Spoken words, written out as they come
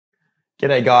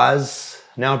G'day guys.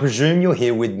 Now I presume you're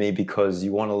here with me because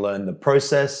you want to learn the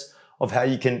process of how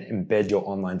you can embed your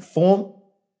online form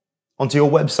onto your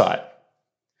website.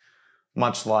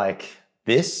 Much like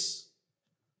this,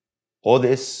 or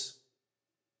this,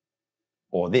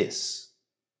 or this.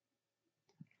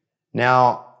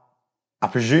 Now, I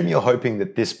presume you're hoping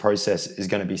that this process is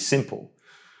going to be simple,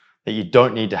 that you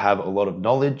don't need to have a lot of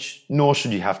knowledge, nor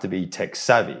should you have to be tech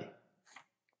savvy.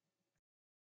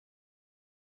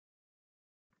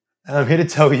 And I'm here to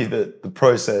tell you that the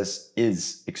process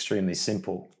is extremely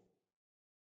simple.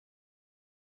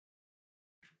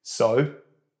 So,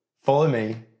 follow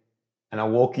me and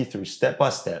I'll walk you through step by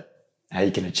step how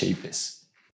you can achieve this.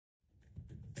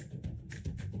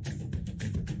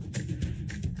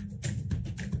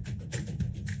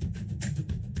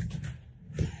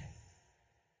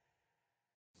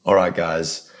 Alright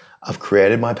guys, I've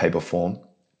created my Paperform.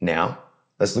 Now,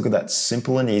 let's look at that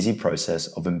simple and easy process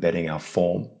of embedding our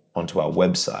form onto our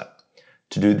website.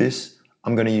 To do this,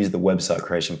 I'm going to use the website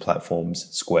creation platforms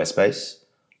Squarespace,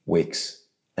 Wix,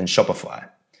 and Shopify.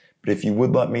 But if you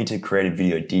would like me to create a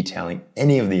video detailing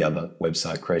any of the other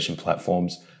website creation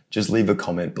platforms, just leave a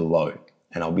comment below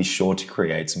and I'll be sure to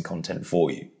create some content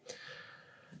for you.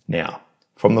 Now,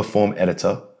 from the form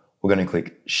editor, we're going to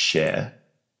click Share,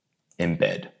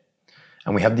 Embed.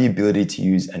 And we have the ability to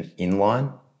use an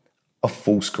inline, a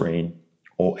full screen,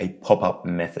 or a pop-up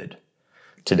method.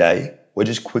 Today, we're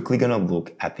just quickly going to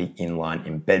look at the inline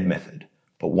embed method.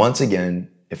 But once again,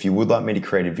 if you would like me to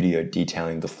create a video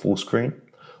detailing the full screen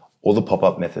or the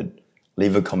pop-up method,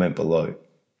 leave a comment below.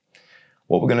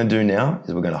 What we're going to do now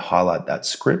is we're going to highlight that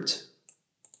script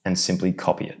and simply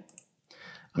copy it.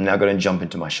 I'm now going to jump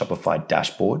into my Shopify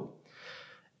dashboard.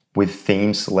 With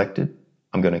theme selected,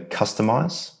 I'm going to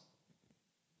customize.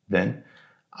 Then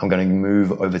I'm going to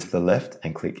move over to the left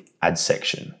and click Add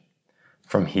Section.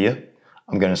 From here,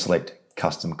 I'm going to select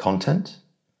Custom Content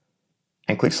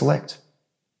and click Select.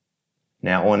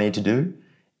 Now all I need to do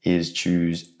is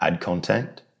choose Add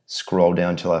Content, scroll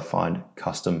down till I find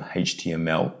Custom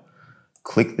HTML,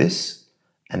 click this,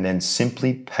 and then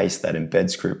simply paste that embed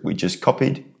script we just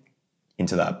copied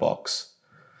into that box.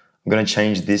 I'm going to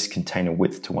change this container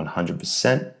width to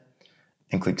 100%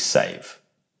 and click Save.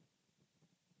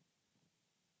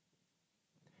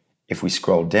 If we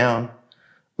scroll down,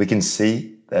 we can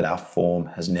see that our form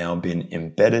has now been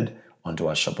embedded onto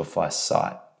our Shopify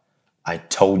site. I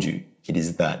told you it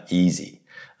is that easy.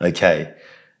 Okay,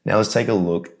 now let's take a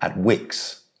look at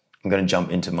Wix. I'm going to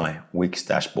jump into my Wix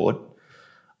dashboard.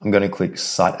 I'm going to click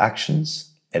Site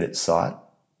Actions, Edit Site.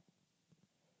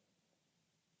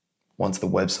 Once the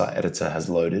website editor has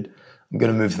loaded, I'm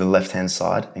going to move to the left-hand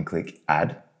side and click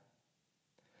Add.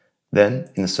 Then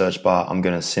in the search bar, I'm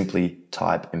going to simply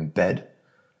type Embed.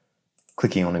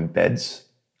 Clicking on Embeds,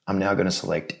 I'm now going to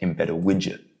select Embed a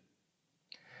Widget.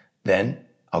 Then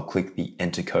I'll click the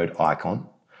Enter Code icon.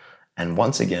 And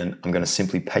once again, I'm going to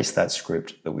simply paste that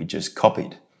script that we just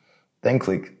copied. Then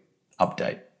click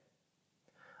Update.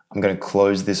 I'm going to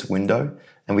close this window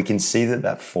and we can see that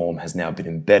that form has now been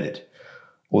embedded.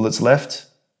 All that's left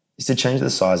is to change the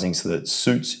sizing so that it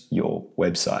suits your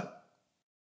website.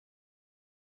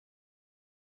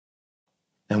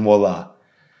 And voila,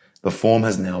 the form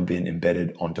has now been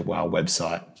embedded onto our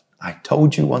website. I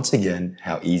told you once again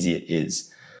how easy it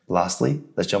is. Lastly,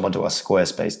 let's jump onto our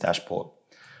Squarespace dashboard.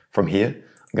 From here,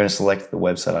 I'm going to select the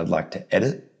website I'd like to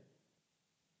edit.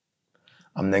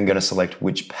 I'm then going to select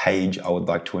which page I would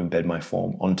like to embed my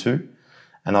form onto.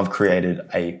 And I've created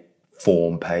a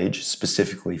form page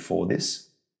specifically for this.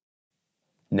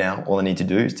 Now, all I need to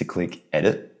do is to click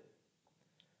Edit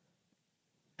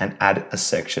and add a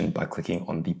section by clicking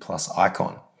on the plus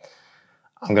icon.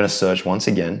 I'm going to search once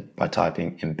again by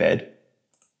typing Embed.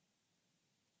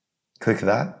 Click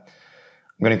that.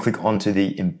 I'm going to click onto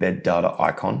the Embed Data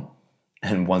icon.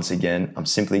 And once again, I'm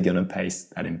simply going to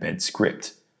paste that embed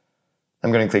script.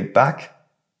 I'm going to click back.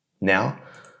 Now,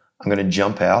 I'm going to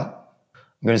jump out.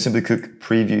 I'm going to simply click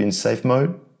Preview in Safe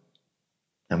Mode.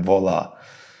 And voila,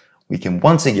 we can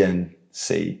once again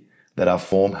see that our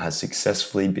form has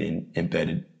successfully been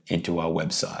embedded into our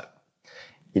website.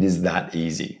 It is that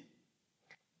easy.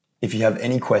 If you have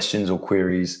any questions or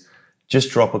queries, just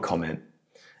drop a comment.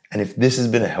 And if this has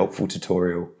been a helpful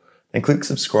tutorial, then click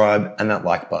subscribe and that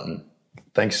like button.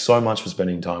 Thanks so much for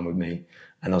spending time with me,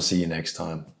 and I'll see you next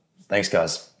time. Thanks,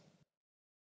 guys.